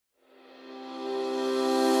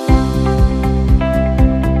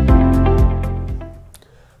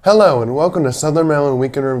Hello and welcome to Southern Maryland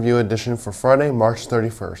Weekend Review edition for Friday, March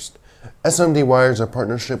 31st. SoMd WiRE is a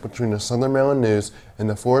partnership between the Southern Maryland News and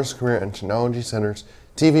the Forrest Career and Technology Center's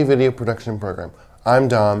TV video production program. I'm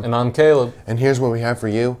Dom. And I'm Caleb. And here's what we have for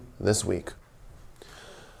you this week.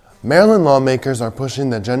 Maryland lawmakers are pushing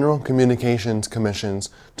the General Communications Commissions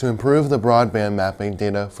to improve the broadband mapping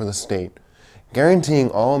data for the state. Guaranteeing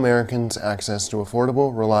all Americans access to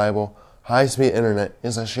affordable, reliable, high-speed internet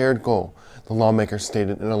is a shared goal, the lawmakers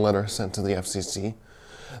stated in a letter sent to the FCC.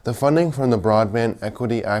 The funding from the Broadband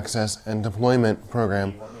Equity Access and Deployment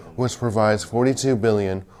Program, which provides $42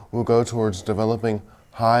 billion, will go towards developing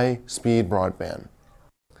high-speed broadband.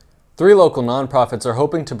 3 local nonprofits are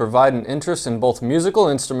hoping to provide an interest in both musical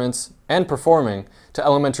instruments and performing to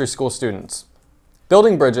elementary school students.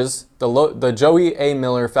 Building Bridges, the Joey A.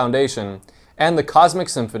 Miller Foundation, and the Cosmic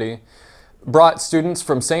Symphony brought students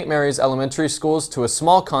from St. Mary's elementary schools to a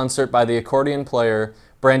small concert by the accordion player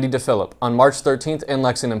Brandy DePhillip on March 13th in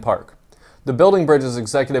Lexington Park. The Building Bridges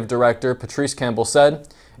executive director, Patrice Campbell, said,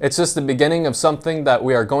 "It's just the beginning of something that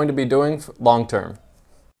we are going to be doing long term."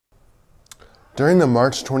 During the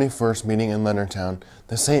March 21st meeting in Leonardtown,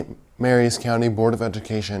 the St. Mary's County Board of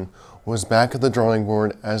Education was back at the drawing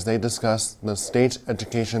board as they discussed the state's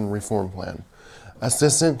education reform plan.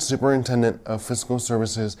 Assistant Superintendent of Fiscal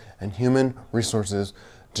Services and Human Resources,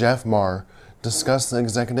 Jeff Marr, discussed the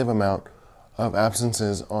executive amount of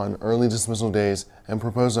absences on early dismissal days and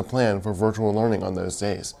proposed a plan for virtual learning on those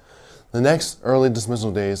days. The next early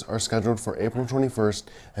dismissal days are scheduled for April 21st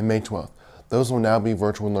and May 12th. Those will now be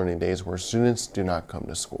virtual learning days where students do not come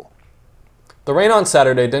to school. The rain on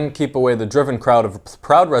Saturday didn't keep away the driven crowd of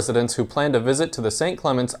proud residents who planned a visit to the St.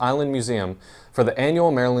 Clements Island Museum for the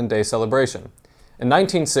annual Maryland Day celebration. In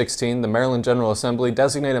 1916, the Maryland General Assembly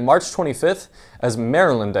designated March 25th as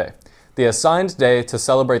Maryland Day, the assigned day to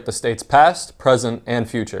celebrate the state's past, present, and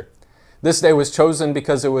future. This day was chosen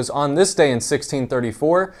because it was on this day in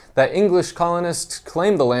 1634 that English colonists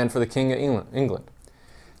claimed the land for the King of England.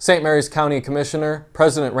 St. Mary's County Commissioner,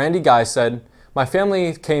 President Randy Guy, said, "My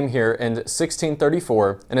family came here in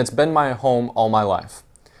 1634, and it's been my home all my life."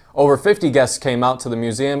 Over 50 guests came out to the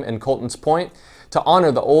museum in Colton's Point to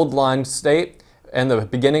honor the old line state and the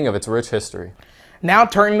beginning of its rich history. Now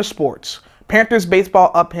turning to sports. Panthers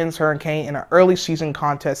baseball upends Hurricane in an early season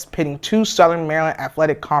contest pitting 2 Southern Maryland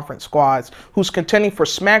Athletic Conference squads who's contending for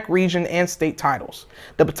SMAC region and state titles.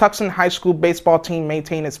 The Patuxent High School baseball team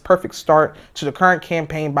maintained its perfect start to the current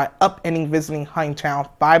campaign by upending visiting Huntingtown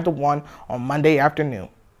 5-1 on Monday afternoon.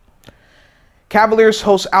 Cavaliers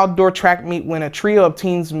host outdoor track meet when a trio of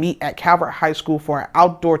teams meet at Calvert High School for an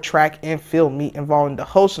outdoor track and field meet involving the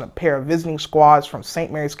host and a pair of visiting squads from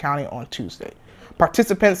St. Mary's County on Tuesday.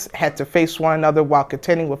 Participants had to face one another while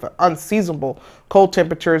contending with unseasonable cold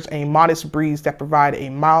temperatures and a modest breeze that provide a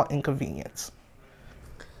mild inconvenience.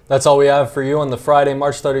 That's all we have for you on the Friday,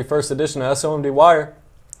 March 31st edition of SoMd WiRE.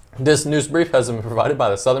 This news brief has been provided by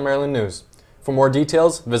the Southern Maryland News. For more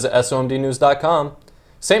details, visit SoMdnews.com.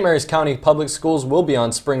 St. Mary's County Public Schools will be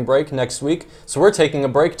on spring break next week, so we're taking a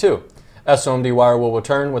break too. SoMd WiRE will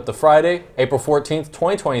return with the Friday, April 14th,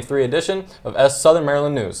 2023 edition of Southern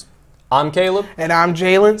Maryland News. I'm Caleb. And I'm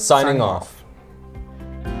Jaylen. Signing off.